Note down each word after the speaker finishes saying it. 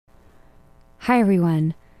Hi,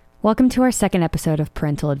 everyone. Welcome to our second episode of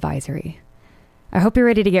Parental Advisory. I hope you're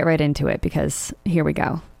ready to get right into it because here we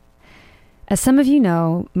go. As some of you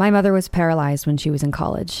know, my mother was paralyzed when she was in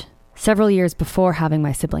college, several years before having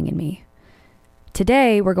my sibling and me.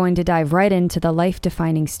 Today, we're going to dive right into the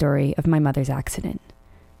life-defining story of my mother's accident.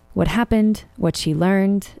 What happened, what she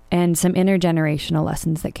learned, and some intergenerational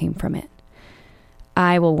lessons that came from it.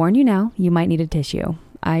 I will warn you now, you might need a tissue.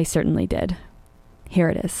 I certainly did. Here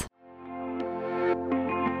it is.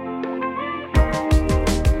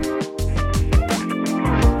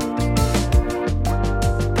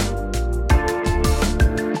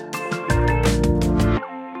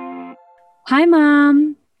 Hi,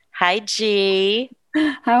 Mom. Hi, G.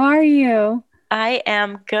 How are you? I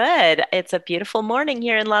am good. It's a beautiful morning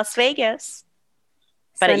here in Las Vegas,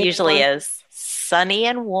 but it Sunny and usually warm. is sunny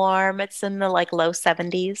and warm. It's in the low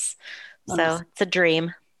 70s. Oh, So it's a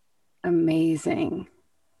dream. amazing.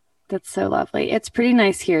 That's so lovely. It's pretty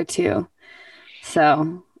nice here too.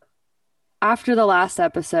 So, after the last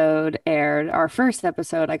episode aired, our first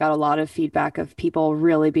episode, I got a lot of feedback of people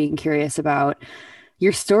really being curious about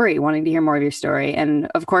your story, wanting to hear more of your story. And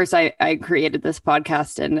of course, I created this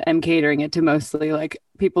podcast and am catering it to mostly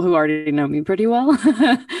people who already know me pretty well.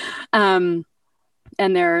 um,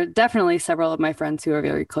 and there are definitely several of my friends who are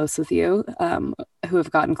very close with you, who have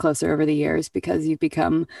gotten closer over the years because you've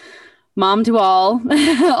become mom to all,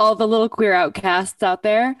 all the little queer outcasts out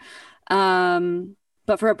there.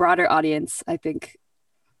 But for a broader audience,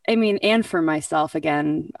 and for myself,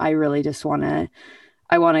 again, I really just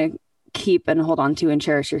I want to keep and hold on to and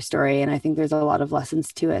cherish your story. And I think there's a lot of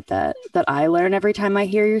lessons to it that I learn every time I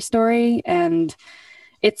hear your story. And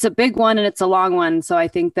it's a big one and it's a long one. So I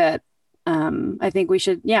think that, we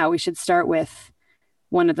should start with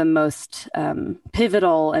one of the most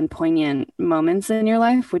pivotal and poignant moments in your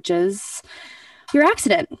life, which is your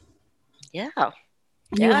accident. Yeah.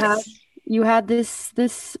 You had Yes. you had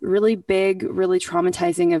this really big, really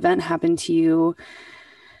traumatizing event happen to you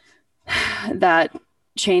that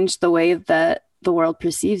changed the way that the world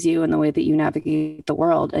perceives you and the way that you navigate the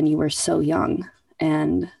world. And you were so young,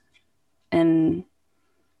 and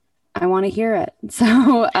I want to hear it.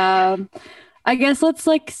 So I guess let's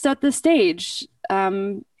set the stage.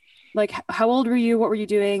 How old were you? What were you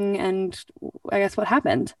doing? And I guess what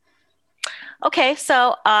happened? Okay.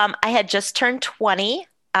 So I had just turned 20.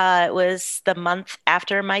 It was the month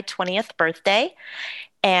after my 20th birthday,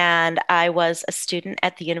 and I was a student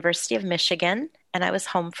at the University of Michigan, and I was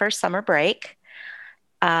home for summer break.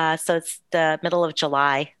 So it's the middle of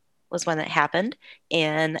July was when it happened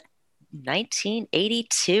in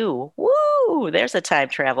 1982. Woo! There's a time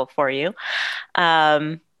travel for you.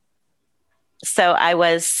 Um, so I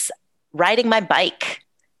was riding my bike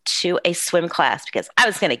to a swim class because I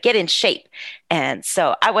was going to get in shape. And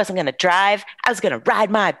so I wasn't going to drive. I was going to ride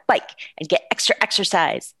my bike and get extra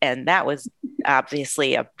exercise. And that was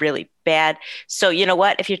obviously a really bad. So you know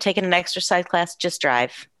what? If you're taking an exercise class, just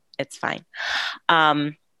drive. It's fine.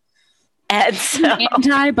 Um, and so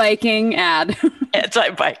Anti-biking ad.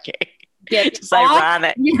 anti-biking. Get Just off.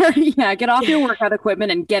 ironic. Yeah, get off your workout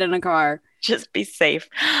equipment and get in a car. Just be safe.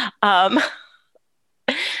 Um,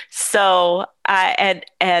 so I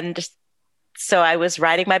was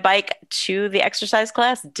riding my bike to the exercise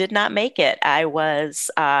class, did not make it. I was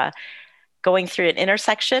going through an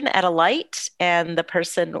intersection at a light, and the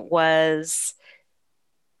person was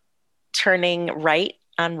turning right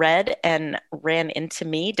on red and ran into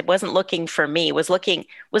me. Wasn't looking for me, was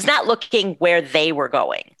not looking where they were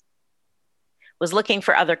going, was looking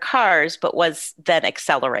for other cars, but was then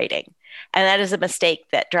accelerating. And that is a mistake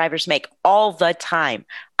that drivers make all the time.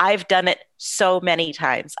 I've done it so many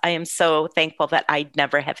times. I am so thankful that I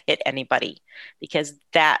never have hit anybody because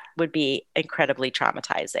that would be incredibly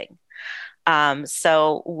traumatizing.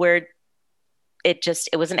 So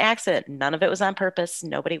it was an accident. None of it was on purpose.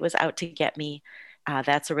 Nobody was out to get me.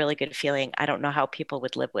 That's a really good feeling. I don't know how people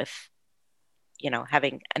would live with,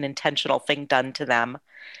 having an intentional thing done to them.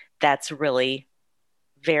 That's really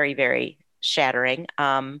very, very shattering.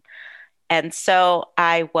 And so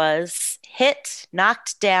I was hit,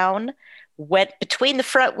 knocked down, went between the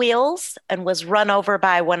front wheels, and was run over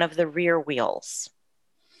by one of the rear wheels.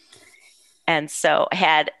 And so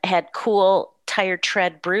had cool tire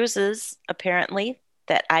tread bruises, apparently,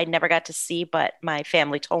 that I never got to see, but my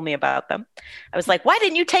family told me about them. I was like, why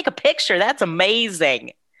didn't you take a picture? That's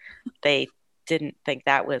amazing. They didn't think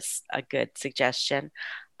that was a good suggestion.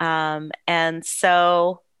 And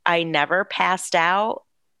so I never passed out.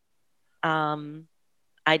 Um,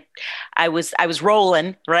 I I was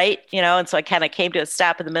rolling, right? And so I kind of came to a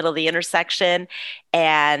stop in the middle of the intersection,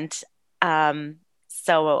 and um,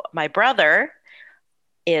 So my brother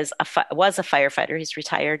was a firefighter. He's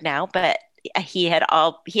retired now, but he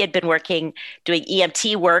had been working doing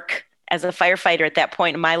EMT work as a firefighter at that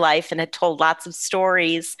point in my life and had told lots of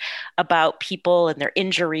stories about people and their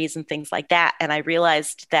injuries and things like that. And I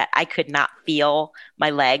realized that I could not feel my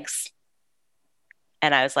legs.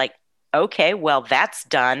 And I was like, okay, well, that's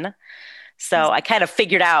done. So I kind of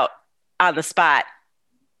figured out on the spot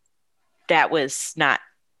that was not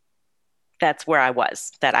that's where I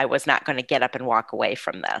was, that I was not going to get up and walk away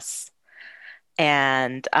from this.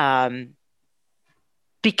 And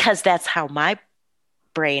because that's how my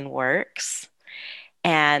brain works.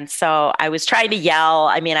 And so I was trying to yell.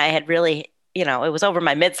 I mean, I had really, it was over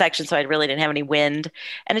my midsection, so I really didn't have any wind.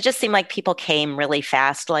 And it just seemed like people came really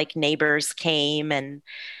fast, like neighbors came and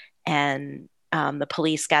the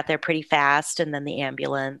police got there pretty fast, and then the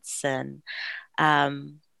ambulance. And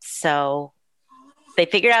so they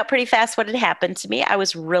figured out pretty fast what had happened to me. I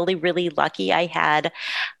was really, really lucky. I had,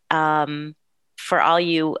 for all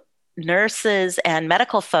you nurses and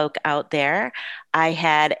medical folk out there, I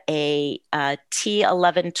had a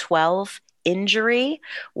T1112 injury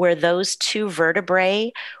where those two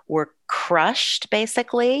vertebrae were crushed,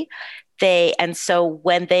 basically. And so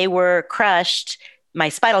when they were crushed, my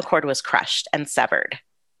spinal cord was crushed and severed.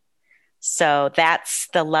 So that's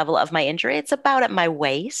the level of my injury. It's about at my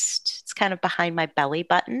waist. It's kind of behind my belly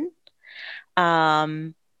button.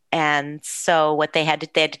 And so what they had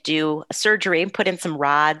to do a surgery and put in some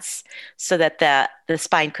rods so that the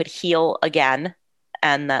spine could heal again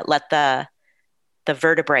and let the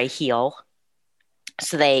vertebrae heal.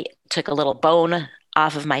 So they took a little bone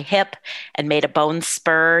off of my hip and made a bone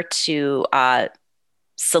spur to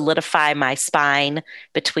solidify my spine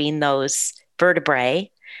between those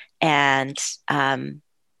vertebrae, and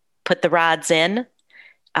put the rods in,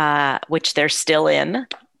 which they're still in.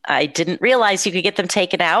 I didn't realize you could get them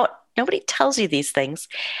taken out. Nobody tells you these things.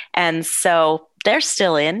 And so they're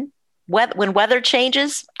still in. When weather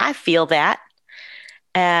changes, I feel that.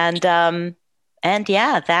 And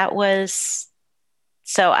yeah, that was,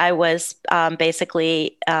 so I was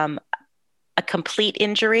basically a complete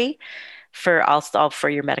injury for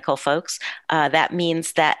your medical folks. That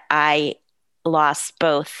means that I lost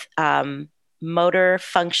both motor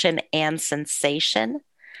function and sensation.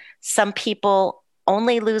 Some people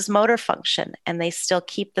only lose motor function and they still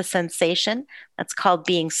keep the sensation. That's called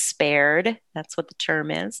being spared. That's what the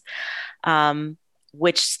term is,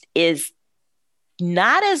 which is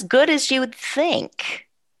not as good as you would think,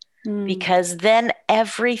 because then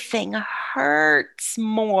everything hurts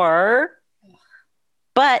more.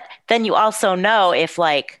 But then you also know if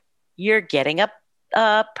like you're getting a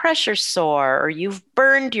pressure sore or you've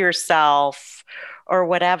burned yourself or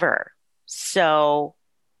whatever. So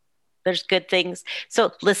there's good things.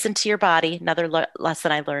 So listen to your body. Another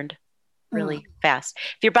lesson I learned really fast.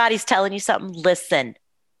 If your body's telling you something, listen.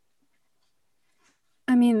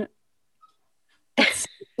 I mean,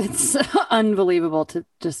 it's unbelievable to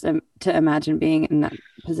just to imagine being in that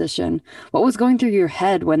position. What was going through your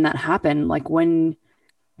head when that happened? Like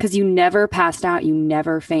because you never passed out, you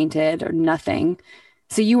never fainted or nothing.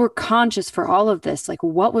 So you were conscious for all of this. Like,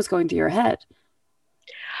 what was going through your head?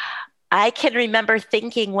 I can remember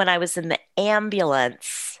thinking when I was in the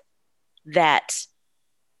ambulance that,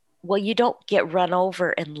 well, you don't get run over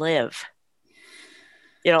and live.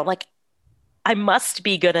 Like, I must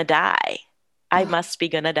be going to die. I must be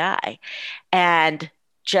going to die. And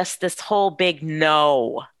just this whole big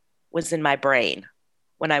no was in my brain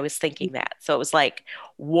when I was thinking that. So it was like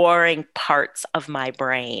warring parts of my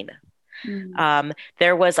brain.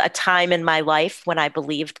 There was a time in my life when I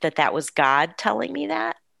believed that was God telling me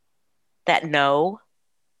that no,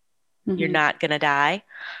 you're not going to die.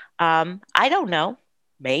 I don't know.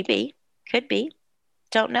 Maybe. Could be.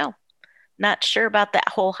 Don't know. Not sure about that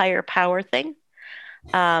whole higher power thing.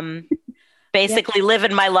 Basically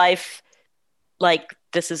living my life like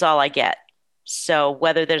this is all I get. So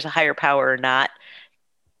whether there's a higher power or not,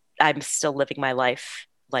 I'm still living my life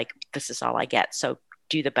like this is all I get. So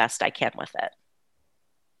do the best I can with it.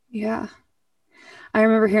 Yeah. I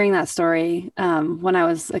remember hearing that story when I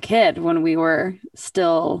was a kid, when we were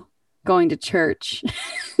still going to church,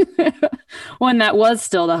 when that was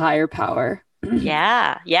still the higher power.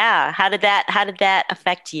 Yeah. Yeah. How did that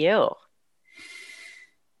affect you?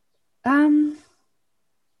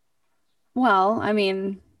 Well, I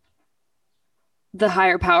mean, the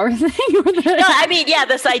higher power thing. No, I mean, yeah,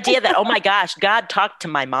 this idea that, oh my gosh, God talked to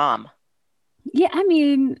my mom. Yeah, I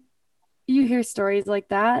mean, you hear stories like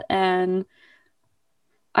that, and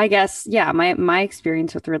I guess, yeah, my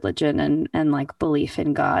experience with religion and like belief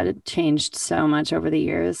in God changed so much over the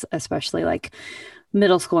years, especially like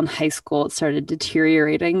middle school and high school, it started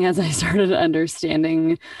deteriorating as I started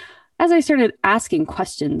understanding, as I started asking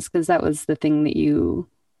questions, because that was the thing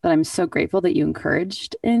that I'm so grateful that you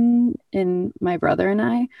encouraged in my brother and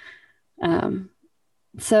I. Um,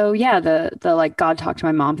 so yeah, the like God talk to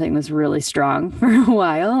my mom thing was really strong for a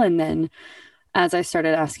while. And then as I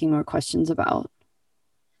started asking more questions about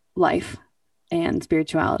life and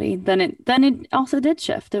spirituality, then it also did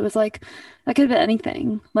shift. It was like that could have been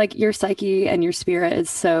anything. Like your psyche and your spirit is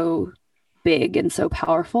so big and so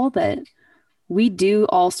powerful that we do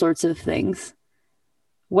all sorts of things,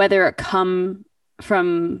 whether it come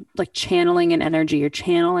from like channeling an energy or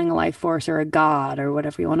channeling a life force or a god or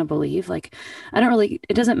whatever you want to believe. Like I don't really,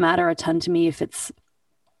 it doesn't matter a ton to me if it's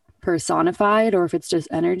personified or if it's just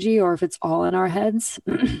energy or if it's all in our heads.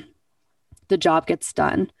 The job gets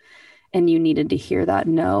done, and you needed to hear that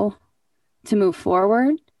no to move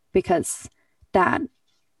forward, because that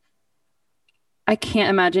I can't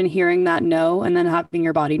imagine hearing that no and then having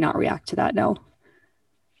your body not react to that no,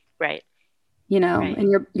 Right. Right.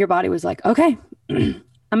 and your body was like, okay, I'm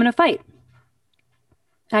gonna fight.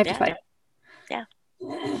 I have to Yeah. fight. Yeah.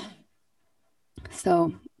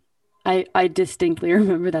 So I distinctly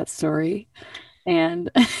remember that story, and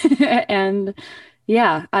and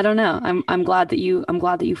yeah, I don't know. I'm glad that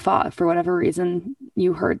you fought for whatever reason.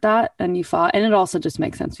 You heard that and you fought, and it also just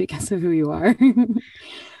makes sense because of who you are.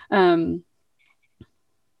 um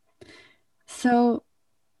so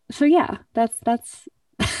so yeah, that's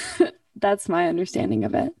that's my understanding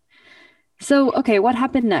of it. So okay, what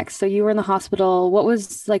happened next? So you were in the hospital. What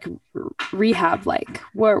was like rehab like?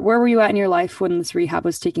 Where were you at in your life when this rehab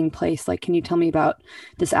was taking place? Like, can you tell me about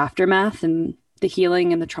this aftermath and the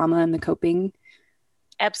healing and the trauma and the coping?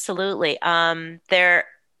 Absolutely.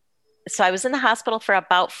 So I was in the hospital for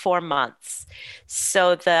about 4 months.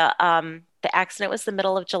 So the accident was the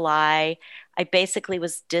middle of July. I basically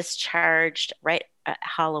was discharged right at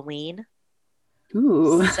Halloween.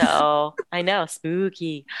 Ooh. So I know,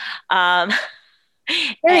 spooky. Um,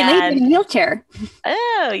 Very late in and a wheelchair.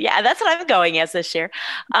 oh yeah, that's what I'm going as this year.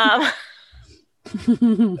 Um,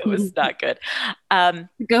 it was not good. The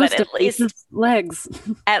But ghost of Lisa's legs.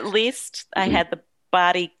 at least I had the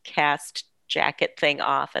body cast jacket thing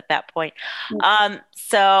off at that point.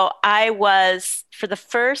 So I was for the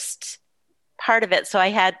first part of it. So I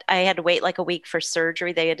had to wait like a week for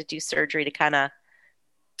surgery. They had to do surgery to kind of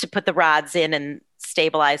to put the rods in and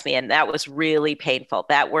stabilize me, and that was really painful.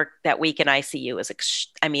 That week in ICU is,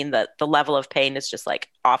 I mean, the level of pain is just like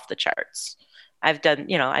off the charts. I've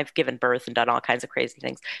given birth and done all kinds of crazy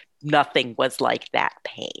things. Nothing was like that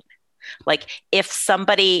pain. Like if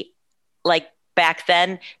somebody, like back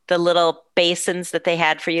then, the little basins that they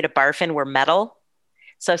had for you to barf in were metal.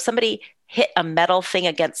 So if somebody hit a metal thing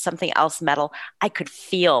against something else metal, I could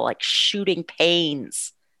feel like shooting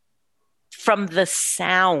pains from the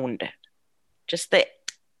sound, just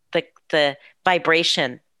the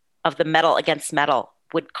vibration of the metal against metal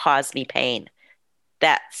would cause me pain.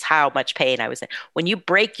 That's how much pain I was in. When you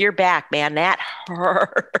break your back, man, that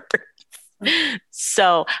hurt.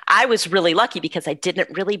 So I was really lucky because I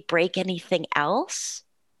didn't really break anything else.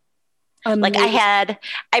 Like Amazing.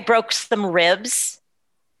 I broke some ribs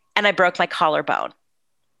and I broke my collarbone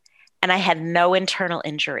and I had no internal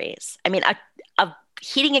injuries. I mean, a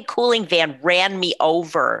heating and cooling van ran me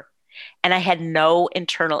over and I had no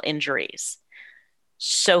internal injuries.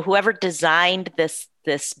 So whoever designed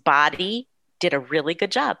this body did a really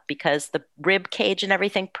good job because the rib cage and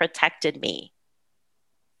everything protected me.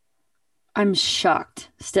 I'm shocked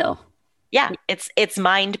still. Yeah, it's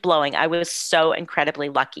mind blowing. I was so incredibly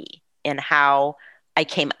lucky in how I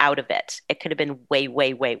came out of it. It could have been way,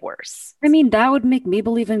 way, way worse. I mean, that would make me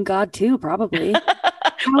believe in God too, probably. How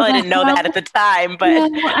Well, I the didn't know that at hell? the time, Yeah,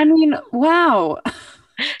 but I mean, wow.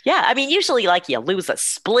 yeah, I mean, usually like you lose a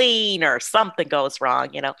spleen or something goes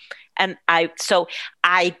wrong. And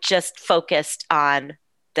I just focused on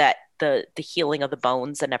that the healing of the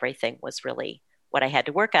bones and everything was really what I had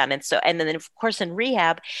to work on. And then of course in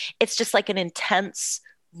rehab, it's just like an intense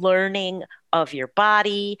learning of your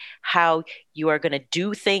body, how you are going to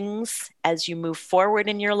do things as you move forward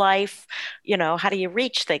in your life. How do you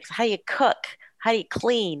reach things? How do you cook? How do you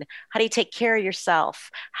clean? How do you take care of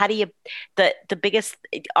yourself? How do you the biggest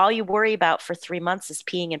all you worry about for 3 months is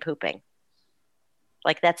peeing and pooping.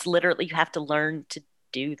 Like that's literally you have to learn to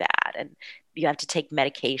do that and you have to take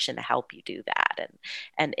medication to help you do that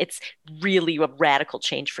and it's really a radical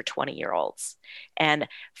change for 20-year-olds. And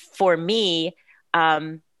for me,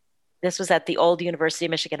 this was at the old University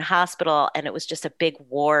of Michigan Hospital, and it was just a big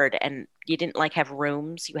ward, and you didn't like have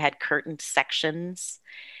rooms, you had curtained sections,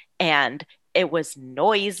 and it was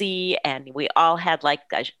noisy, and we all had like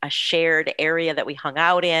a shared area that we hung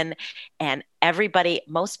out in, and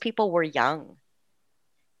most people were young,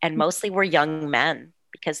 and mostly were young men,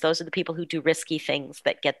 because those are the people who do risky things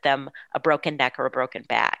that get them a broken neck or a broken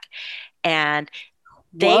back. And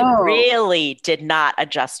they Whoa. really did not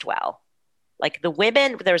adjust well. Like the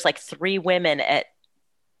women, there was like three women at,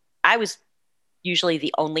 I was usually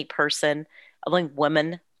the only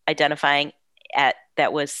woman identifying at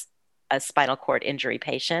that was a spinal cord injury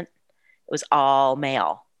patient. It was all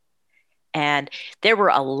male. And there were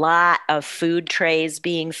a lot of food trays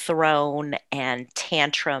being thrown and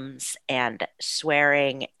tantrums and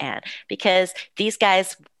swearing, and because these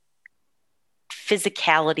guys,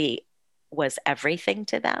 physicality was everything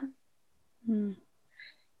to them. Hmm.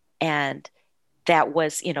 And that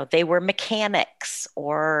was, they were mechanics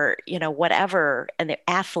or, whatever, and they're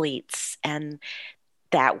athletes. And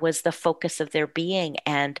that was the focus of their being.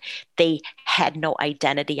 And they had no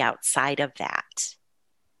identity outside of that.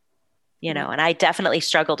 And I definitely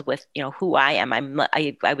struggled with, who I am.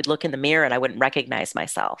 I would look in the mirror and I wouldn't recognize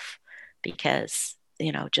myself because,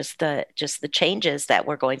 just the changes that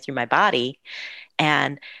were going through my body.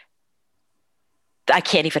 And I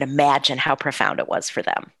can't even imagine how profound it was for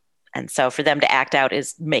them. And so for them to act out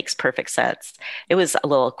makes perfect sense. It was a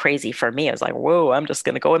little crazy for me. I was like, whoa, I'm just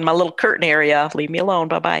going to go in my little curtain area. Leave me alone.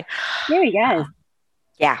 Bye-bye. There you go.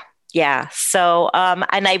 Yeah. Yeah. So, and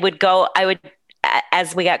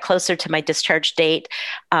as we got closer to my discharge date,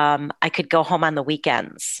 I could go home on the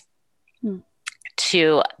weekends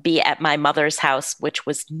to be at my mother's house, which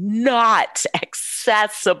was not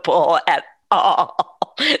accessible at all.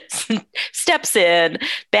 Steps in,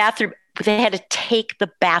 bathroom. They had to take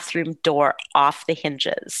the bathroom door off the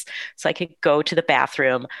hinges so I could go to the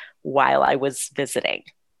bathroom while I was visiting.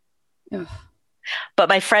 Ugh. But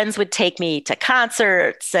my friends would take me to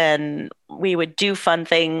concerts and we would do fun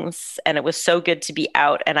things. And it was so good to be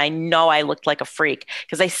out. And I know I looked like a freak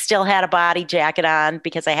because I still had a body jacket on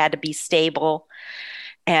because I had to be stable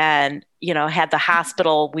and, had the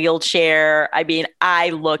hospital wheelchair. I mean, I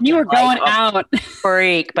looked You were like going out.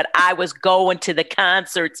 freak, but I was going to the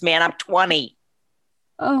concerts, man. I'm 20.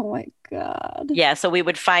 Oh my God. Yeah. So we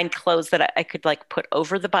would find clothes that I could like put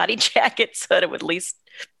over the body jacket so that it would at least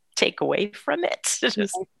take away from it.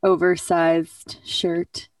 Just, oversized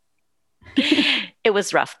shirt. it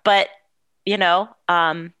was rough, but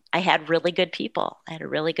I had really good people. I had a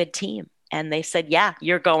really good team, and they said, "Yeah,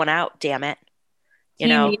 you're going out, damn it." Team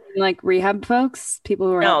meaning like rehab folks, people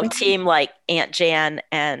who were No, helping? team like Aunt Jan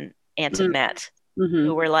and Aunt Annette,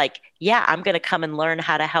 who were like, "Yeah, I'm going to come and learn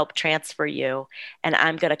how to help transfer you, and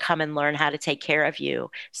I'm going to come and learn how to take care of you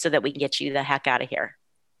so that we can get you the heck out of here."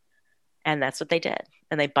 And that's what they did.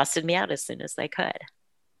 And they busted me out as soon as they could.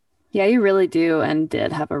 Yeah, you really do and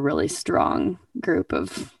did have a really strong group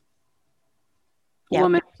of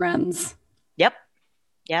woman friends. Yep.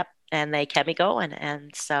 Yep. And they kept me going.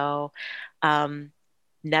 And so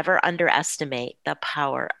never underestimate the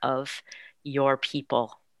power of your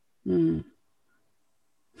people. Mm.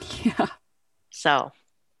 Yeah. So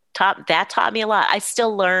that taught me a lot. I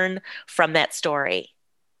still learn from that story.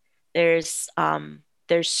 There's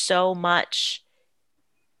so much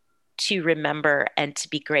to remember and to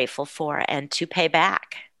be grateful for and to pay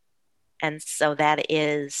back. And so that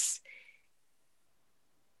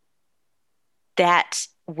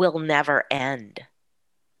will never end,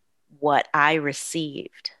 what I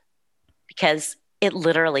received, because it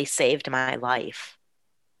literally saved my life.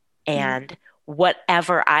 And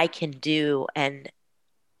whatever I can do and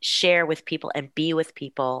share with people and be with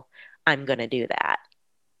people, I'm going to do that.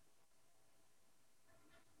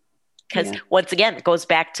 Because once again, it goes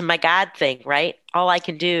back to my God thing, right? All I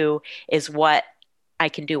can do is what I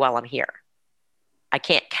can do while I'm here. I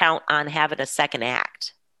can't count on having a second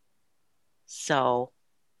act. So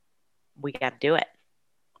we got to do it.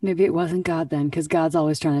 Maybe it wasn't God then, because God's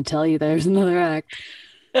always trying to tell you there's another act.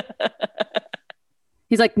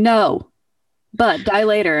 He's like, no, but die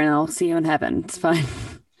later and I'll see you in heaven. It's fine.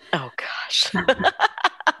 Oh, gosh.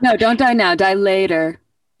 No, don't die now. Die later.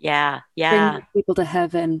 Yeah. Yeah. Bring people to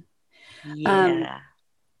heaven. Yeah.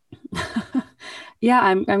 Yeah,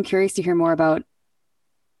 I'm curious to hear more about,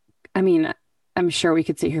 I mean, I'm sure we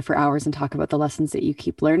could sit here for hours and talk about the lessons that you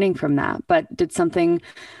keep learning from that, but did something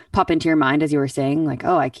pop into your mind as you were saying, like,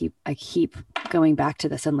 oh, I keep going back to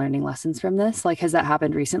this and learning lessons from this? Like, has that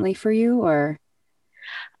happened recently for you or?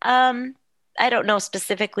 I don't know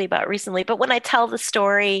specifically about recently, but when I tell the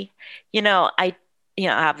story,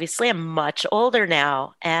 obviously I'm much older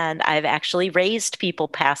now and I've actually raised people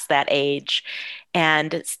past that age.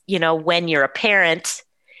 And, when you're a parent,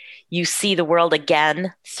 you see the world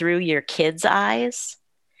again through your kids' eyes.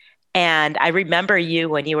 And I remember you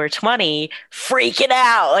when you were 20 freaking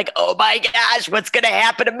out, like, oh my gosh, what's going to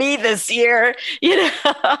happen to me this year? You know?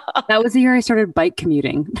 That was the year I started bike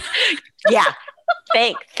commuting. Yeah.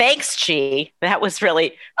 Thanks, Chi. I was that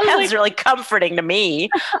like, was really comforting to me.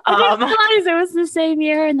 I didn't Um, realize it was the same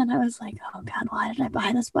year. And then I was like, oh God, why did I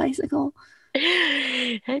buy this bicycle?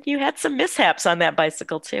 and you had some mishaps on that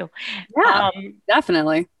bicycle too. Yeah, Um,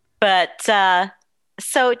 definitely. but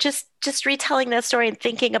so just retelling that story and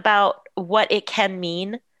thinking about what it can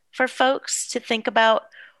mean for folks to think about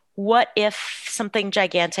what if something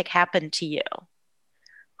gigantic happened to you?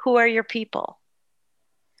 Who are your people?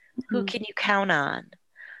 Who Mhm. can you count on?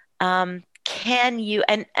 Can you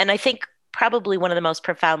and I think probably one of the most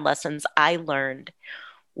profound lessons I learned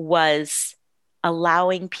was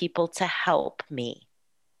allowing people to help me.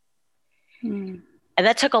 Mm. And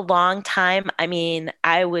that took a long time. I mean,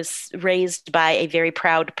 I was raised by a very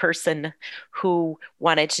proud person who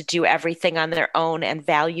wanted to do everything on their own and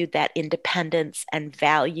valued that independence and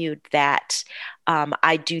valued that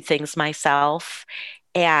I do things myself.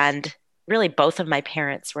 And really, both of my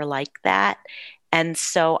parents were like that. And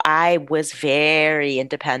so I was very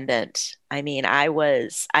independent. I mean, I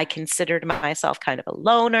considered myself kind of a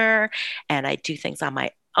loner and I do things on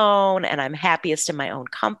my own and I'm happiest in my own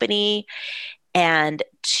company. And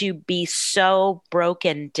to be so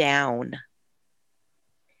broken down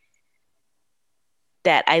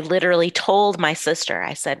that I literally told my sister,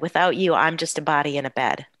 I said, without you, I'm just a body in a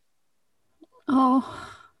bed. Oh,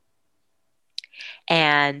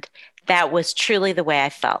 And that was truly the way I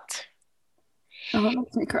felt. oh, it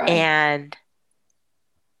makes me cry. And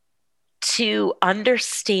to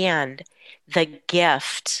understand the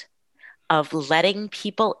gift of letting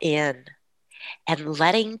people in and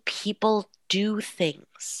letting people do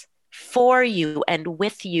things for you and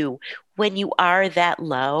with you when you are that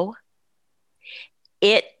low,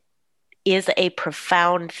 it is a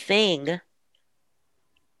profound thing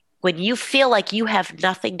when you feel like you have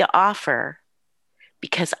nothing to offer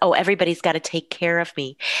because, oh, everybody's got to take care of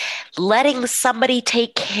me. Letting somebody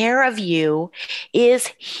take care of you is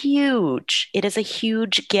huge. It is a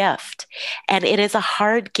huge gift, and it is a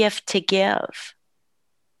hard gift to give.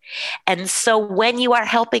 And so when you are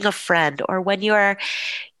helping a friend or when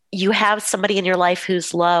you have somebody in your life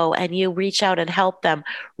who's low and you reach out and help them,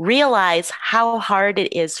 realize how hard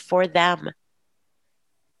it is for them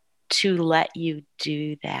to let you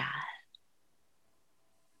do that.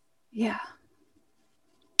 Yeah.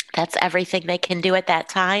 That's everything they can do at that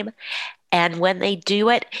time. And when they do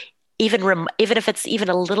it, even if it's even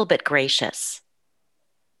a little bit gracious,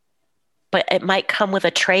 but it might come with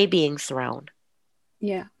a tray being thrown.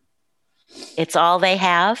 Yeah. It's all they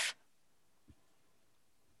have,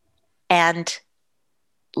 and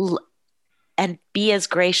and be as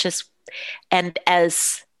gracious and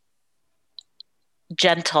as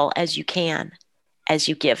gentle as you can as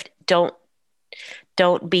you give.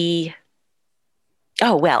 Don't be,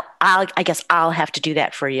 oh, well, I guess I'll have to do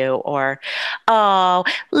that for you. Or, oh,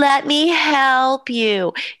 let me help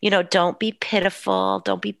you. Don't be pitiful.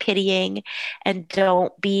 Don't be pitying and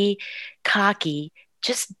don't be cocky.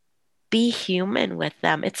 Just be human with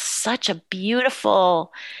them. It's such a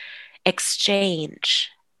beautiful exchange,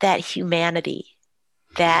 that humanity,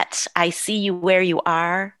 that I see you where you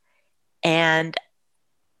are. And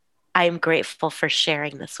I am grateful for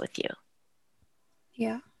sharing this with you.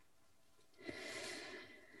 Yeah.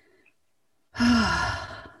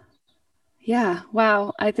 Yeah.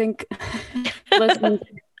 Wow. I think listening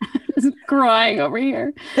is crying over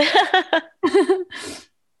here.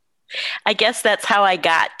 I guess that's how I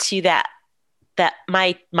got to that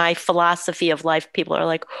my philosophy of life. People are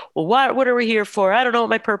like, well, what are we here for? I don't know what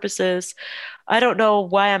my purpose is. I don't know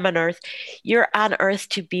why I'm on earth. You're on earth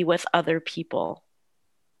to be with other people.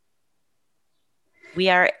 We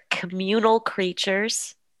are communal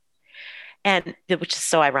creatures, and which is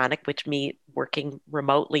so ironic with me working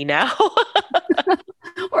remotely now.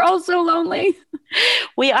 We're all so lonely.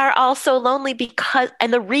 We are all so lonely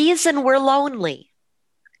and the reason we're lonely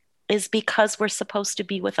is because we're supposed to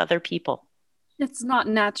be with other people. It's not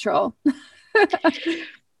natural. I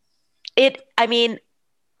mean,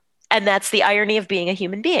 and that's the irony of being a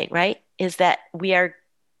human being, right? Is that we are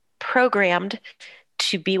programmed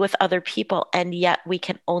to be with other people, and yet we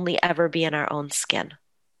can only ever be in our own skin.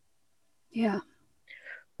 Yeah.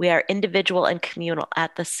 We are individual and communal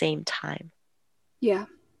at the same time. Yeah.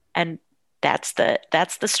 And that's the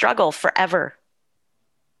struggle forever.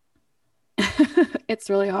 It's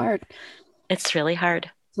really hard It's really hard.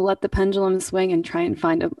 to let the pendulum swing and try and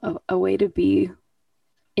find a way to be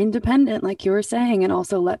independent, like you were saying, and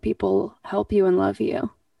also let people help you and love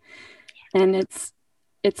you. And it's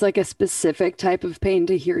like a specific type of pain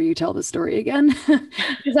to hear you tell the story again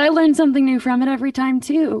because I learn something new from it every time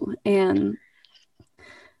too. And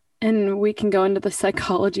we can go into the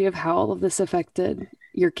psychology of how all of this affected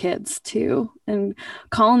your kids too. And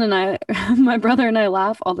Colin and I, my brother and I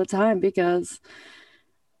laugh all the time because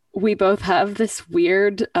we both have this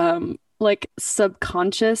weird like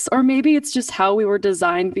subconscious, or maybe it's just how we were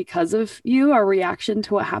designed because of you, our reaction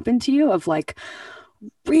to what happened to you, of like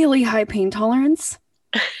really high pain tolerance.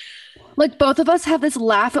 Like both of us have this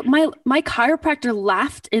laugh. My chiropractor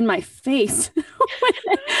laughed in my face.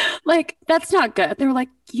 Like that's not good. They were like,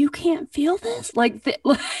 "You can't feel this?" Like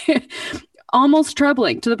almost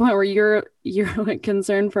troubling to the point where you're like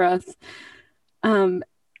concerned for us. Um,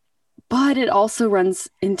 but it also runs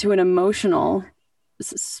into an emotional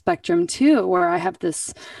spectrum too, where I have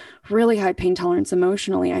this really high pain tolerance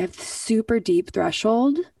emotionally. I have super deep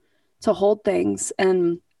threshold to hold things,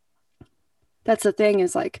 and that's the thing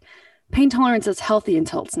is like pain tolerance is healthy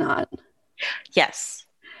until it's not. Yes.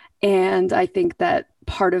 And I think that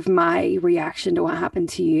part of my reaction to what happened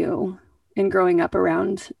to you and growing up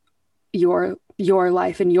around your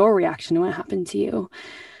life and your reaction to what happened to you,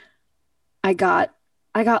 I got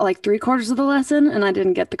like three-quarters of the lesson, and I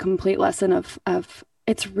didn't get the complete lesson of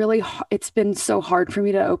it's been so hard for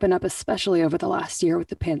me to open up, especially over the last year with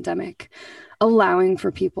the pandemic. Allowing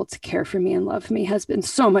for people to care for me and love me has been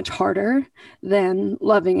so much harder than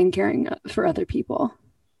loving and caring for other people.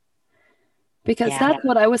 Because that's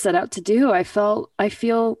what I was set out to do. I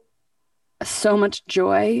feel so much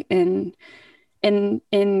joy in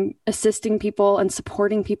assisting people and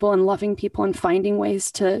supporting people and loving people and finding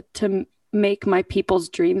ways to make my people's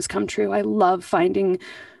dreams come true. I love finding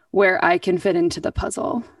where I can fit into the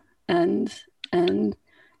puzzle, and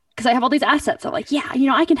because I have all these assets. I'm like, yeah,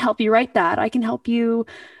 I can help you write that. I can help you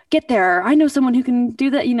get there. I know someone who can do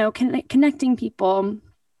that, connecting people.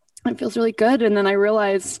 It feels really good. And then I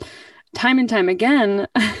realized time and time again,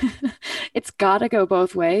 it's got to go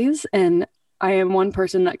both ways. And I am one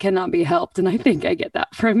person that cannot be helped. And I think I get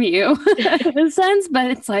that from you in a sense,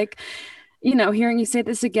 but it's like, hearing you say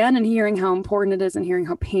this again and hearing how important it is and hearing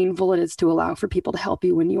how painful it is to allow for people to help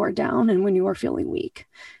you when you are down and when you are feeling weak.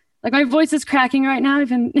 Like my voice is cracking right now,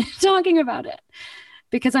 even talking about it,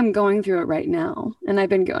 because I'm going through it right now. And I've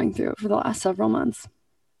been going through it for the last several months.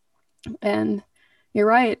 And you're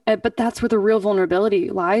right. But that's where the real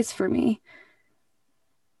vulnerability lies for me.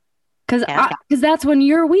 Because that's when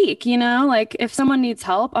you're weak, like if someone needs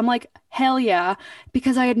help, I'm like, hell yeah,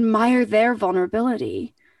 because I admire their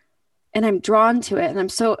vulnerability and I'm drawn to it. And I'm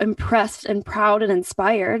so impressed and proud and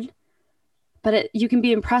inspired. But you can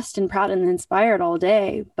be impressed and proud and inspired all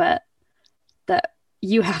day, but that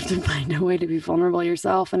you have to find a way to be vulnerable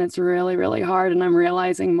yourself. And it's really, really hard. And I'm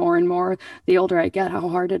realizing more and more the older I get, how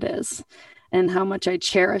hard it is and how much I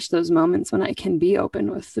cherish those moments when I can be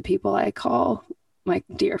open with the people I call my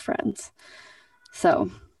dear friends.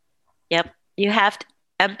 So. Yep. You have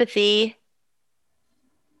empathy.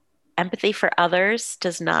 Empathy for others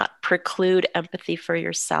does not preclude empathy for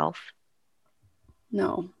yourself.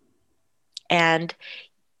 No. And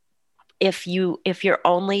if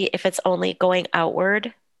it's only going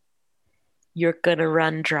outward, you're gonna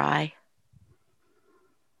run dry.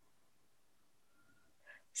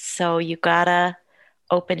 So you gotta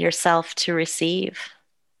open yourself to receive.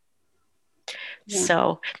 Yeah.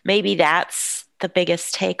 So maybe that's the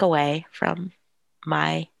biggest takeaway from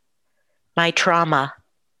my trauma,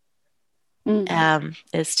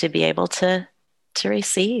 is to be able to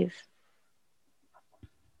receive.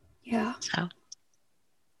 Yeah. So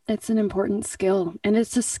it's an important skill, and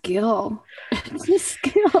it's a skill. It's a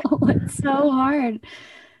skill. It's so hard.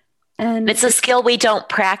 And it's a skill we don't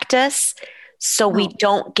practice, so we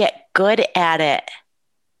don't get good at it.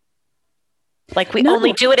 Like we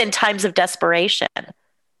only do it in times of desperation.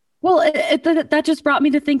 Well, that just brought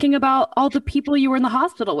me to thinking about all the people you were in the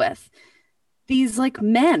hospital with. These like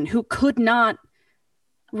men who could not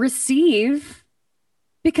receive,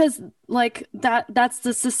 because like that's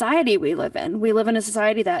the society we live in. We live in a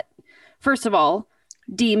society that, first of all,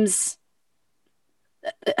 deems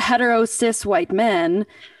hetero cis white men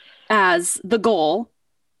as the goal,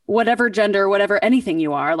 whatever gender, whatever anything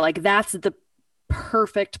you are, like that's the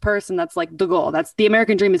perfect person. That's like the goal. That's the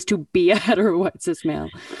American dream, is to be a hetero white cis male.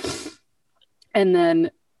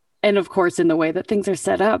 And of course, in the way that things are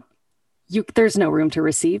set up, there's no room to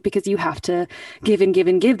receive, because you have to give and give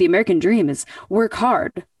and give. The American dream is work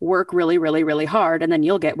hard, work really, really, really hard, and then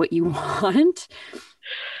you'll get what you want,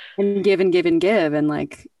 and give and give and give. And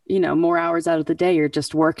like, more hours out of the day, you're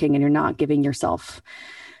just working and you're not giving yourself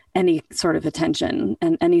any sort of attention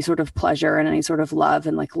and any sort of pleasure and any sort of love,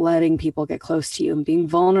 and like letting people get close to you and being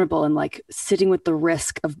vulnerable and like sitting with the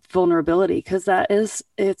risk of vulnerability, because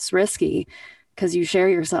it's risky, because you share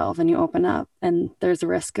yourself and you open up and there's a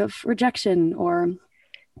risk of rejection or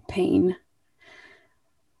pain.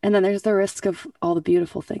 And then there's the risk of all the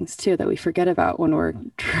beautiful things too that we forget about when we're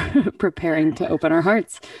preparing to open our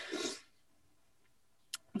hearts.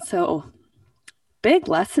 So big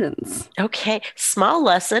lessons. Okay. Small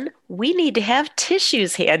lesson. We need to have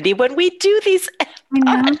tissues handy when we do these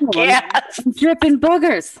podcasts. Dripping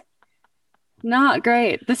boogers. Not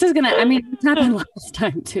great. This is it's happened last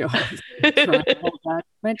time too.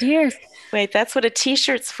 My tears. Wait, that's what a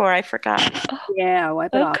t-shirt's for. I forgot. Oh. Yeah,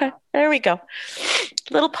 wipe it off. Okay, there we go.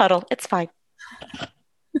 Little puddle. It's fine.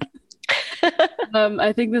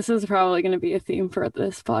 I think this is probably going to be a theme for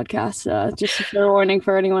this podcast. Just a fair warning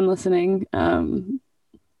for anyone listening. We're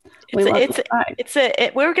going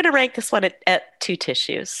to rank this one at 2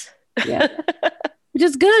 tissues. Yeah. Which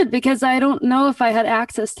is good, because I don't know if I had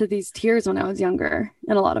access to these tears when I was younger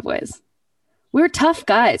in a lot of ways. We're tough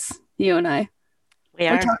guys, you and I.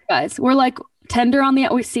 We're tough guys. We're like tender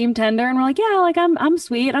we seem tender and we're like, yeah, like I'm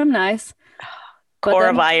sweet, I'm nice. Core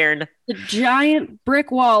of iron. The giant brick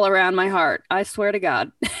wall around my heart. I swear to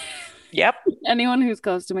God. Yep. Anyone who's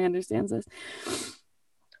close to me understands this.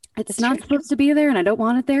 It's not supposed to be there, and I don't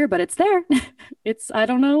want it there, but it's there. I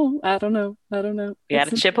don't know. You got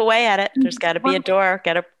to chip away at it. There's got to be a door,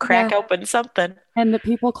 got to crack open something. And the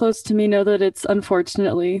people close to me know that it's,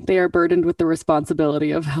 unfortunately, they are burdened with the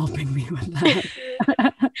responsibility of helping me with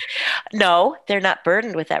that. No, they're not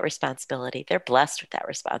burdened with that responsibility. They're blessed with that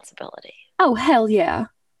responsibility. Oh, hell yeah.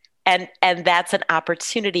 And that's an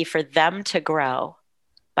opportunity for them to grow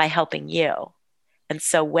by helping you. And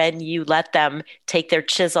so when you let them take their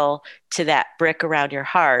chisel to that brick around your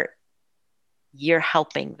heart, you're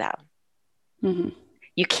helping them.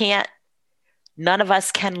 Mm-hmm. None of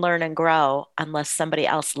us can learn and grow unless somebody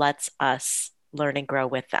else lets us learn and grow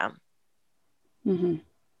with them. Mm-hmm.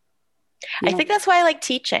 Yeah. I think that's why I like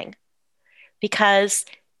teaching, because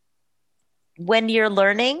when you're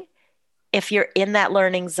learning, if you're in that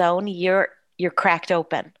learning zone, you're cracked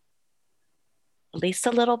open, at least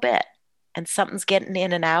a little bit. And something's getting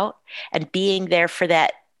in and out, and being there for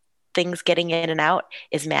that things getting in and out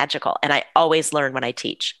is magical. And I always learn when I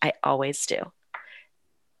teach. I always do.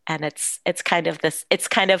 And it's kind of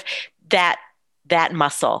that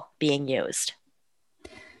muscle being used.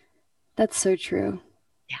 That's so true.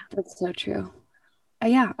 Yeah. That's so true.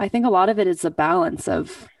 Yeah. I think a lot of it is a balance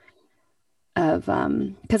of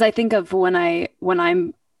because I think of when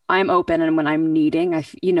I'm open and when I'm needing, I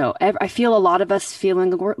feel a lot of us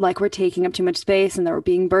feeling like we're taking up too much space and that we're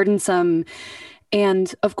being burdensome.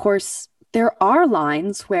 And of course, there are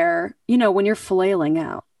lines where, when you're flailing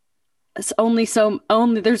out, there's only so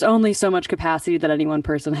much capacity that any one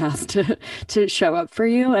person has to show up for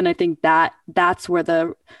you. And I think that's where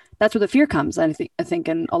the fear comes. I think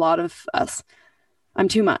in a lot of us, I'm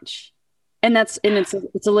too much. And it's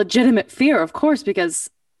a legitimate fear, of course, because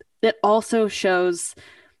it also shows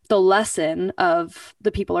the lesson of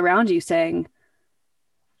the people around you saying,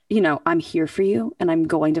 I'm here for you and I'm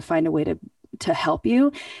going to find a way to help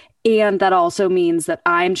you. And that also means that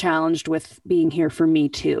I'm challenged with being here for me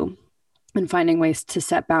too, and finding ways to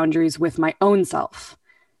set boundaries with my own self.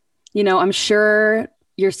 I'm sure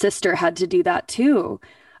your sister had to do that too,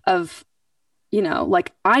 of,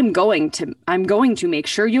 like, I'm going to make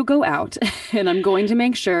sure you go out and I'm going to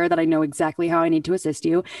make sure that I know exactly how I need to assist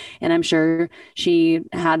you. And I'm sure she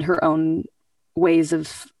had her own ways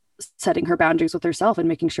of setting her boundaries with herself and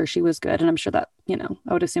making sure she was good. And I'm sure that,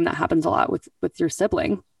 I would assume that happens a lot with your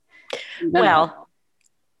sibling. Well,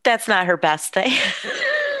 that's not her best thing.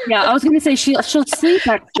 Yeah, I was going to say she'll sleep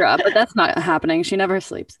extra, but that's not happening. She never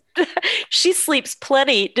sleeps. She sleeps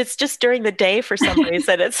plenty. It's just during the day for some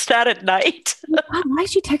reason. It's not at night. Why did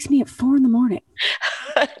she text me at 4 a.m?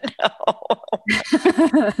 No.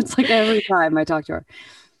 It's like every time I talk to her.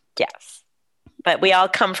 Yes. But we all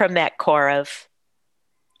come from that core of,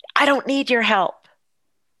 I don't need your help.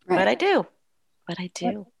 Right. But I do.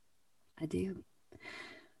 I do.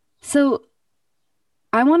 So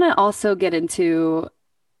I want to also get into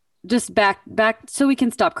just back so we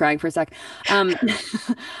can stop crying for a sec.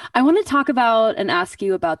 I want to talk about and ask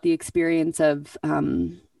you about the experience of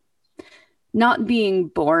not being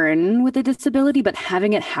born with a disability, but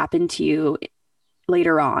having it happen to you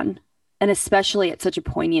later on. And especially at such a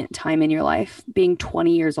poignant time in your life, being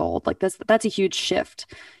 20 years old, like that's a huge shift.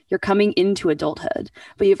 You're coming into adulthood,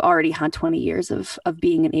 but you've already had 20 years of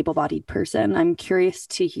being an able-bodied person. I'm curious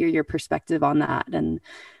to hear your perspective on that and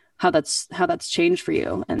how that's changed for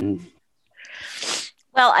you. And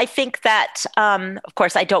Well, I think that, of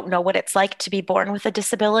course, I don't know what it's like to be born with a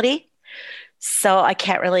disability. So I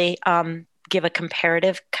can't really give a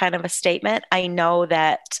comparative kind of a statement. I know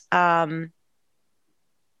that,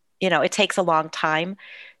 it takes a long time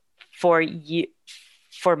for you,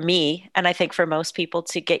 for me, and I think for most people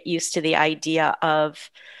to get used to the idea of,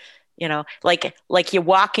 like you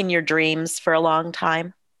walk in your dreams for a long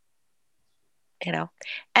time, you know,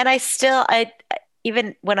 and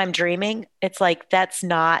even when I'm dreaming, it's like that's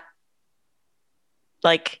not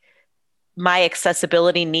like my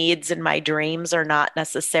accessibility needs in my dreams are not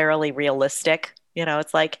necessarily realistic.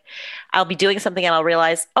 It's like I'll be doing something and I'll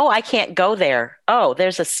realize, oh, I can't go there. Oh,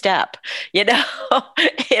 there's a step, you know,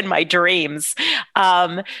 in my dreams.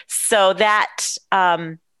 So that's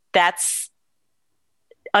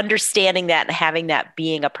understanding that and having that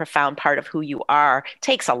being a profound part of who you are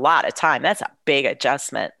takes a lot of time. That's a big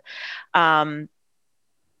adjustment. Um,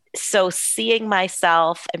 so seeing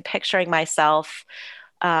myself and picturing myself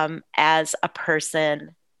as a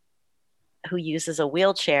person who uses a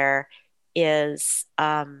wheelchair is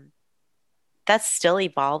that's still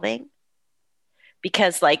evolving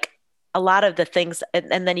because like a lot of the things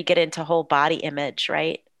and then you get into whole body image,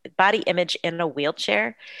 right? Body image in a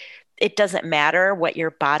wheelchair, it doesn't matter what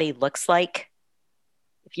your body looks like.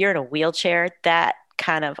 If you're in a wheelchair, that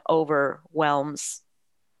kind of overwhelms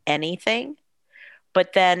anything.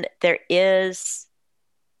 But then there is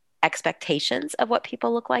expectations of what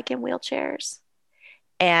people look like in wheelchairs.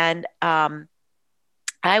 And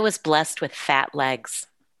I was blessed with fat legs.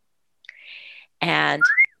 And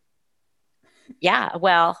yeah,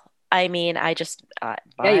 well, I mean, yeah,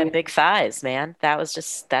 I have big thighs, man. That's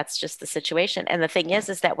just the situation. And the thing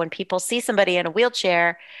is that when people see somebody in a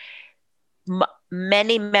wheelchair,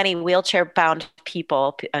 many, many wheelchair bound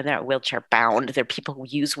people, they're not wheelchair bound, they're people who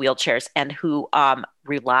use wheelchairs and who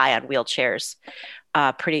rely on wheelchairs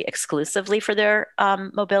pretty exclusively for their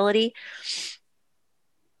mobility.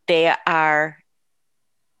 They are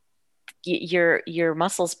your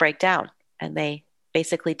muscles break down and they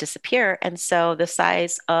basically disappear. And so the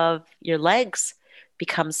size of your legs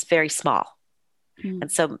becomes very small. mm,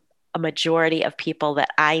 And so a majority of people that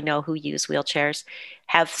I know who use wheelchairs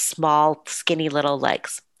have small, skinny little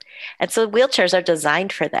legs. And so wheelchairs are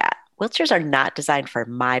designed for that. Wheelchairs are not designed for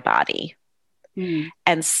my body. mm.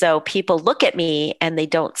 And so people look at me and they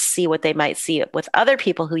don't see what they might see with other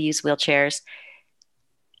people who use wheelchairs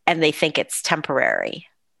and they think it's temporary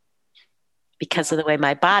because of the way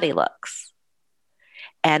my body looks.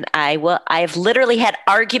 And I've literally had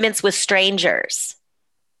arguments with strangers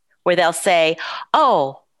where they'll say,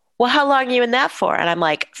 "Oh, well, how long are you in that for?" And I'm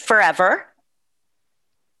like, "Forever."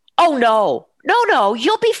 "Oh, no, no, no,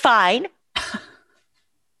 you'll be fine."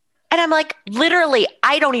 And I'm like, literally,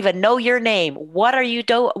 I don't even know your name. What are you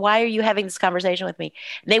do? Why are you having this conversation with me?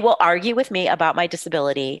 And they will argue with me about my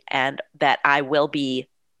disability and that I will be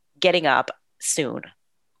getting up soon.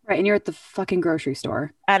 Right. And you're at the fucking grocery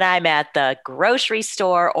store. And I'm at the grocery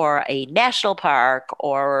store or a national park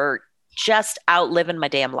or just out living my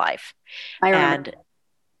damn life. I remember. And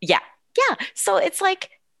yeah, yeah. So it's like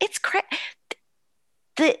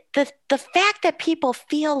the fact that people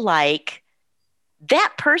feel like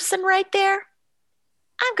that person right there,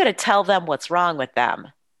 I'm going to tell them what's wrong with them.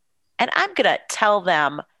 And I'm going to tell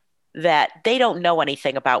them that they don't know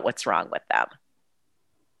anything about what's wrong with them.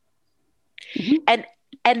 Mhm.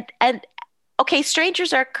 And okay,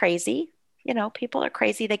 strangers are crazy. People are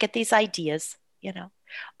crazy. They get these ideas.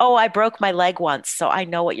 Oh, I broke my leg once, so I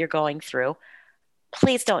know what you're going through.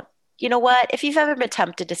 Please don't. You know what? If you've ever been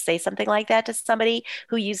tempted to say something like that to somebody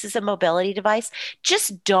who uses a mobility device,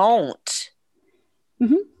 just don't.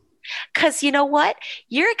 Mhm. Because you know what?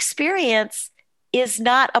 Your experience is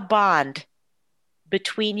not a bond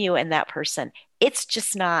between you and that person. It's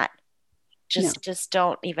just not. No. Just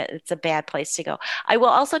don't even, it's a bad place to go. I will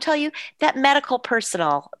also tell you that medical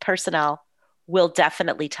personnel will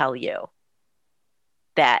definitely tell you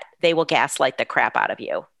that they will gaslight the crap out of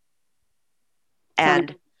you Tell me.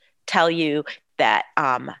 and tell you that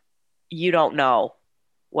you don't know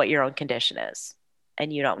what your own condition is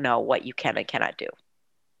and you don't know what you can and cannot do.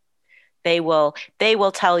 They will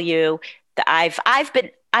tell you that I've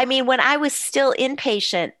been, I mean, when I was still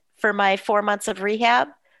inpatient for my 4 months of rehab,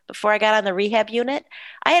 before I got on the rehab unit,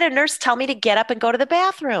 I had a nurse tell me to get up and go to the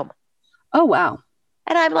bathroom. Oh, wow.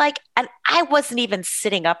 And I'm like, and I wasn't even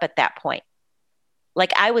sitting up at that point.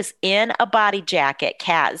 Like I was in a body jacket,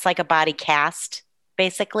 it's like a body cast,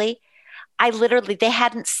 basically. They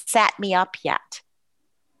hadn't sat me up yet.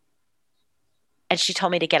 And she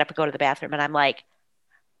told me to get up and go to the bathroom. And I'm like,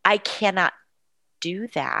 I cannot do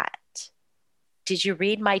that. Did you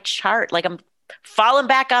read my chart? Like I'm falling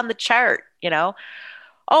back on the chart, you know?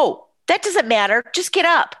 Oh, that doesn't matter. Just get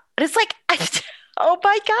up. And it's like, oh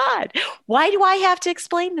my God, why do I have to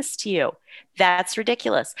explain this to you? That's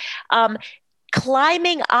ridiculous.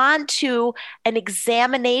 Climbing onto an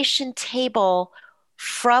examination table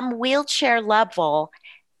from wheelchair level,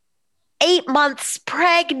 8 months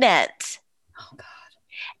pregnant, Oh God.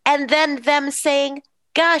 and then them saying,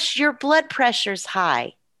 gosh, your blood pressure's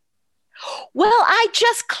high. Well, I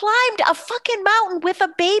just climbed a fucking mountain with a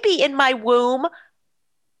baby in my womb.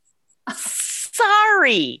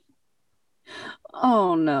 Sorry.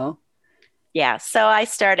 Oh no. Yeah. So I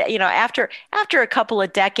started, after a couple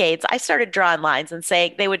of decades, I started drawing lines and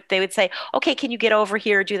saying they would say, okay, can you get over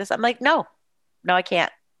here or do this? I'm like, no, no, I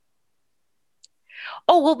can't.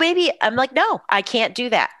 Oh, well, maybe I'm like, no, I can't do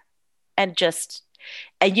that. And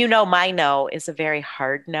my no is a very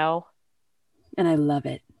hard no. And I love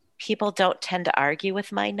it. People don't tend to argue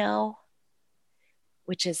with my no,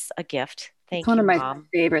 which is a gift. It's Thank one you, of my Mom.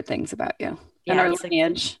 favorite things about you and Yeah, our it's a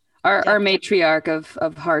lineage. Our yeah, matriarch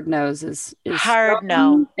of hard nose is hard no.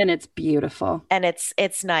 strong and it's beautiful. And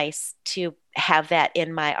it's nice to have that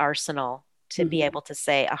in my arsenal to be Mhm. able to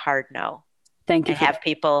say a hard no Thank you and for have that.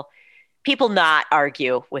 people not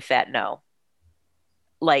argue with that no.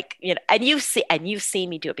 Like, and you've seen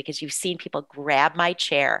me do it because you've seen people grab my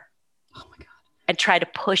chair Oh my God. and try to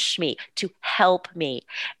push me to help me.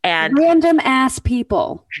 And Random ass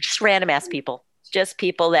people. just random ass people, just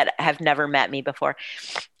people that have never met me before.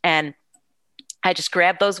 And I just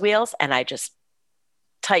grab those wheels and I just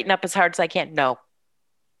tighten up as hard as I can. No,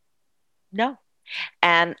 no.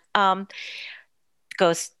 And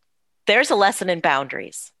goes, there's a lesson in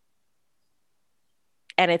boundaries.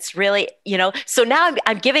 And it's really, so now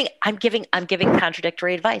I'm giving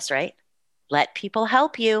contradictory advice, right? Let people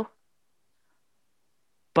help you,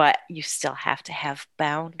 but you still have to have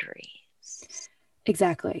boundaries.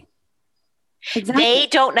 Exactly. Exactly. They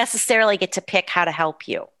don't necessarily get to pick how to help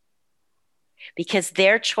you because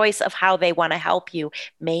their choice of how they want to help you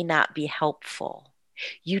may not be helpful.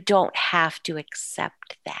 You don't have to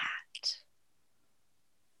accept that.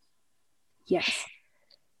 Yes.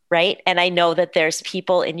 Right? And I know that there's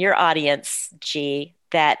people in your audience, G,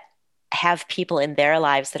 that have people in their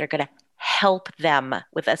lives that are going to help them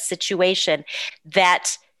with a situation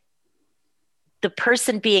that the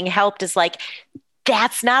person being helped is like,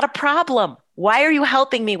 that's not a problem. Why are you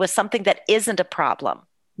helping me with something that isn't a problem?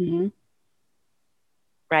 Mm-hmm.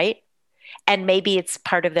 Right? And maybe it's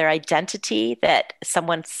part of their identity that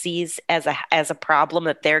someone sees as a problem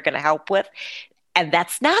that they're going to help with. And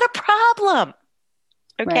that's not a problem.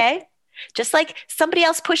 Right. Okay? Just like somebody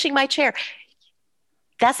else pushing my chair.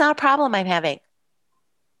 That's not a problem I'm having.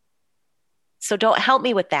 So don't help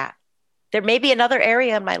me with that. There may be another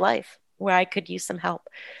area in my life where I could use some help.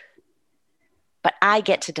 But I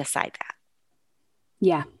get to decide that.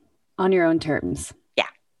 Yeah. On your own terms. Yeah.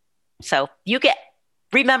 So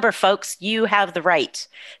remember, folks, you have the right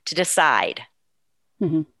to decide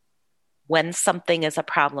Mm-hmm. when something is a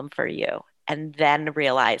problem for you and then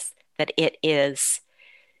realize that it is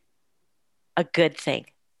a good thing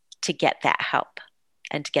to get that help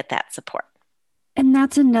and to get that support. And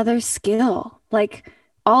that's another skill. Like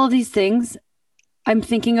all of these things, I'm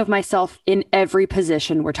thinking of myself in every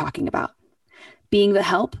position we're talking about. Being the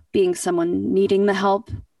help, being someone needing the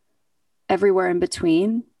help, everywhere in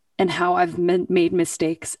between, and how I've made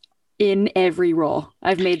mistakes in every role.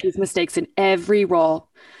 I've made these mistakes in every role,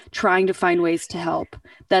 trying to find ways to help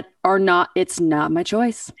that are not, it's not my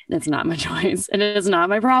choice. It's not my choice. And it's not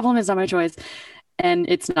my problem. It's not my choice. And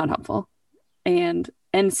it's not helpful. And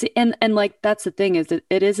like that's the thing is that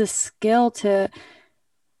it is a skill to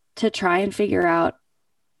try and figure out,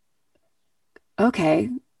 okay,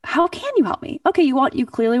 how can you help me? Okay, you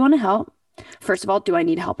clearly want to help. First of all, do I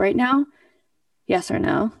need help right now? Yes or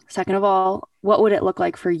no? Second of all, what would it look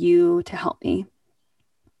like for you to help me?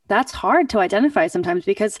 That's hard to identify sometimes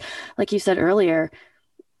because, like you said earlier,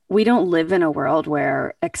 we don't live in a world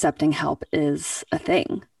where accepting help is a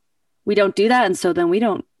thing. We don't do that. And so then we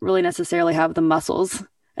don't really necessarily have the muscles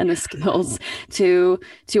and the skills to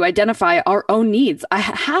identify our own needs.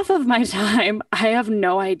 Half of my time, I have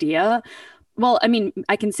no idea. Well, I mean,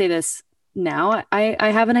 I can say this now. I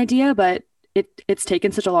have an idea, but it's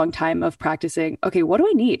taken such a long time of practicing. Okay, what do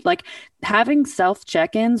I need? Like having self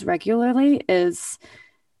check-ins regularly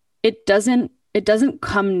it doesn't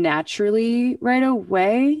come naturally right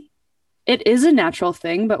away. It is a natural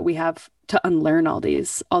thing, but we have to unlearn all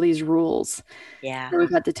these rules Yeah. that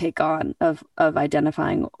we've had to take on of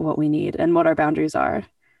identifying what we need and what our boundaries are.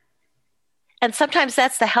 And sometimes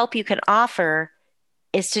that's the help you can offer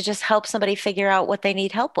is to just help somebody figure out what they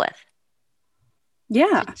need help with.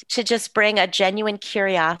 Yeah. To just bring a genuine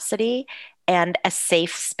curiosity and a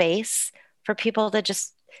safe space for people to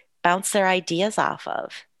just bounce their ideas off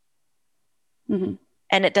of. Hmm.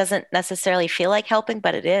 And it doesn't necessarily feel like helping,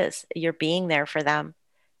 but it is. You're being there for them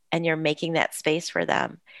and you're making that space for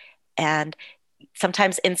them. And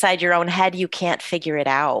sometimes inside your own head, you can't figure it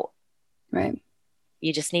out. Right.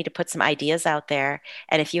 You just need to put some ideas out there.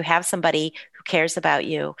 And if you have somebody who cares about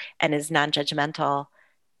you and is non-judgmental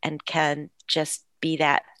and can just be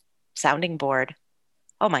that sounding board,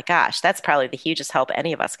 oh my gosh, that's probably the hugest help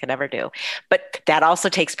any of us can ever do. But that also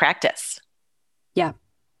takes practice. Yeah.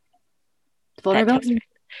 Vulnerability. Vulnerability.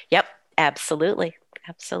 Yep, absolutely.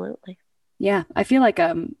 Absolutely. Yeah. I feel like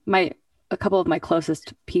a couple of my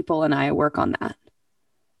closest people and I work on that.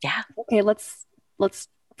 Yeah. Okay, let's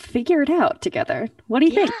figure it out together. What do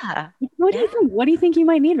you think? What do you think? What do you think you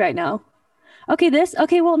might need right now? Okay, this.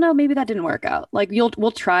 Okay, well, no, maybe that didn't work out. Like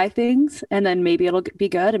we'll try things and then maybe it'll be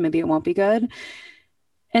good and maybe it won't be good.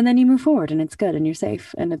 And then you move forward and it's good and you're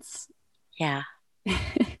safe and it's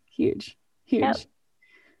huge. Yep.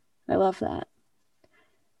 I love that.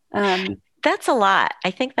 That's a lot.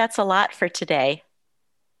 I think that's a lot for today.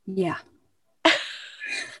 Yeah.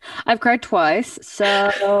 I've cried twice,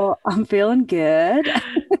 so I'm feeling good.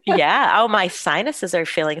 Yeah. Oh, my sinuses are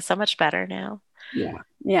feeling so much better now.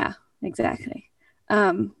 Yeah, exactly.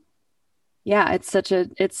 Yeah, it's such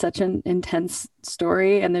an intense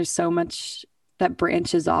story and there's so much that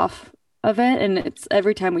branches off of it. And it's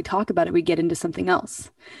every time we talk about it, we get into something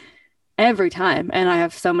else. Every time. And I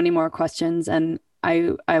have so many more questions and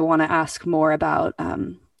I want to ask more about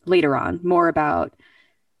later on, more about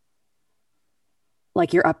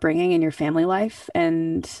like your upbringing and your family life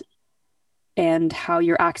and how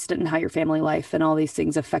your accident and how your family life and all these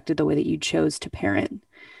things affected the way that you chose to parent.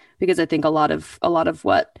 Because I think a lot of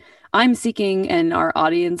what I'm seeking and our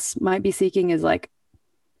audience might be seeking is like,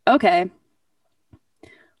 okay,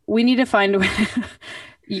 we need to find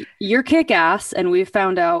you're kick-ass and we've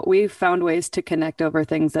found ways to connect over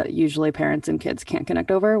things that usually parents and kids can't connect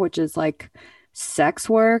over, which is like sex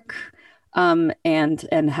work, and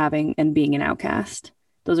having and being an outcast.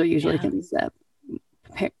 Those are usually things that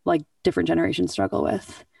like different generations struggle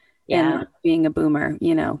with. And being a boomer,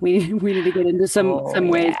 we need to get into some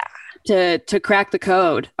ways to crack the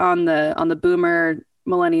code on the boomer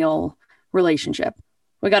millennial relationship.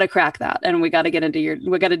 We got to crack that, and we got to dig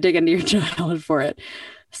into your childhood for it.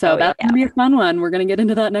 So that's gonna be a fun one. We're gonna get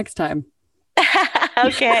into that next time.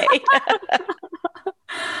 Okay.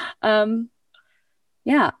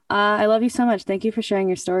 Yeah. I love you so much. Thank you for sharing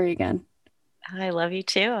your story again. I love you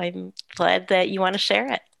too. I'm glad that you want to share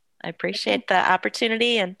it. I appreciate the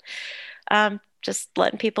opportunity and just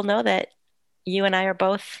letting people know that you and I are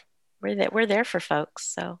both we're there for folks.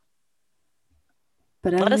 So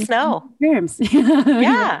but let us know. Terms.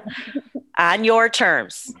 Yeah. On your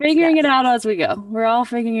terms. Figuring it out as we go. We're all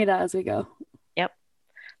figuring it out as we go. Yep.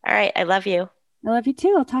 All right. I love you. I love you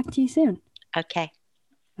too. I'll talk to you soon. Okay.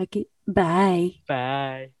 Okay. Bye.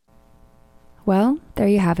 Bye. Well, there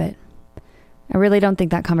you have it. I really don't think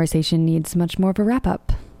that conversation needs much more of a wrap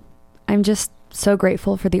up. I'm just so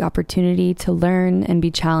grateful for the opportunity to learn and be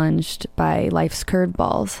challenged by life's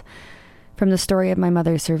curveballs. From the story of my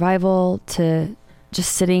mother's survival to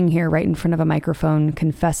just sitting here right in front of a microphone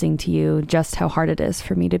confessing to you just how hard it is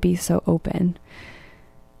for me to be so open.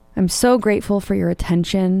 I'm so grateful for your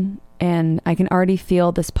attention, and I can already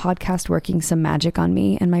feel this podcast working some magic on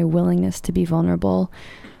me and my willingness to be vulnerable,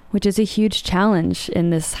 which is a huge challenge in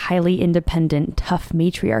this highly independent, tough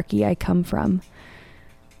matriarchy I come from.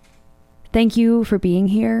 Thank you for being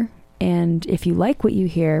here, and if you like what you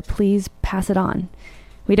hear, please pass it on.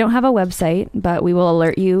 We don't have a website, but we will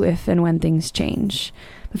alert you if and when things change.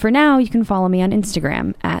 But for now, you can follow me on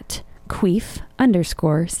Instagram at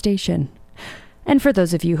queef_station. And for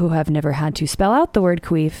those of you who have never had to spell out the word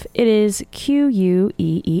queef, it is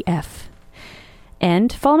Queef.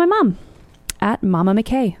 And follow my mom at Mama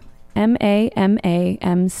McKay,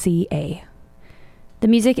 MAMAMCA. The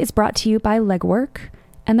music is brought to you by Legwork,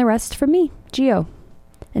 and the rest from me, Gio.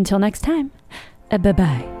 Until next time,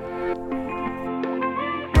 bye-bye.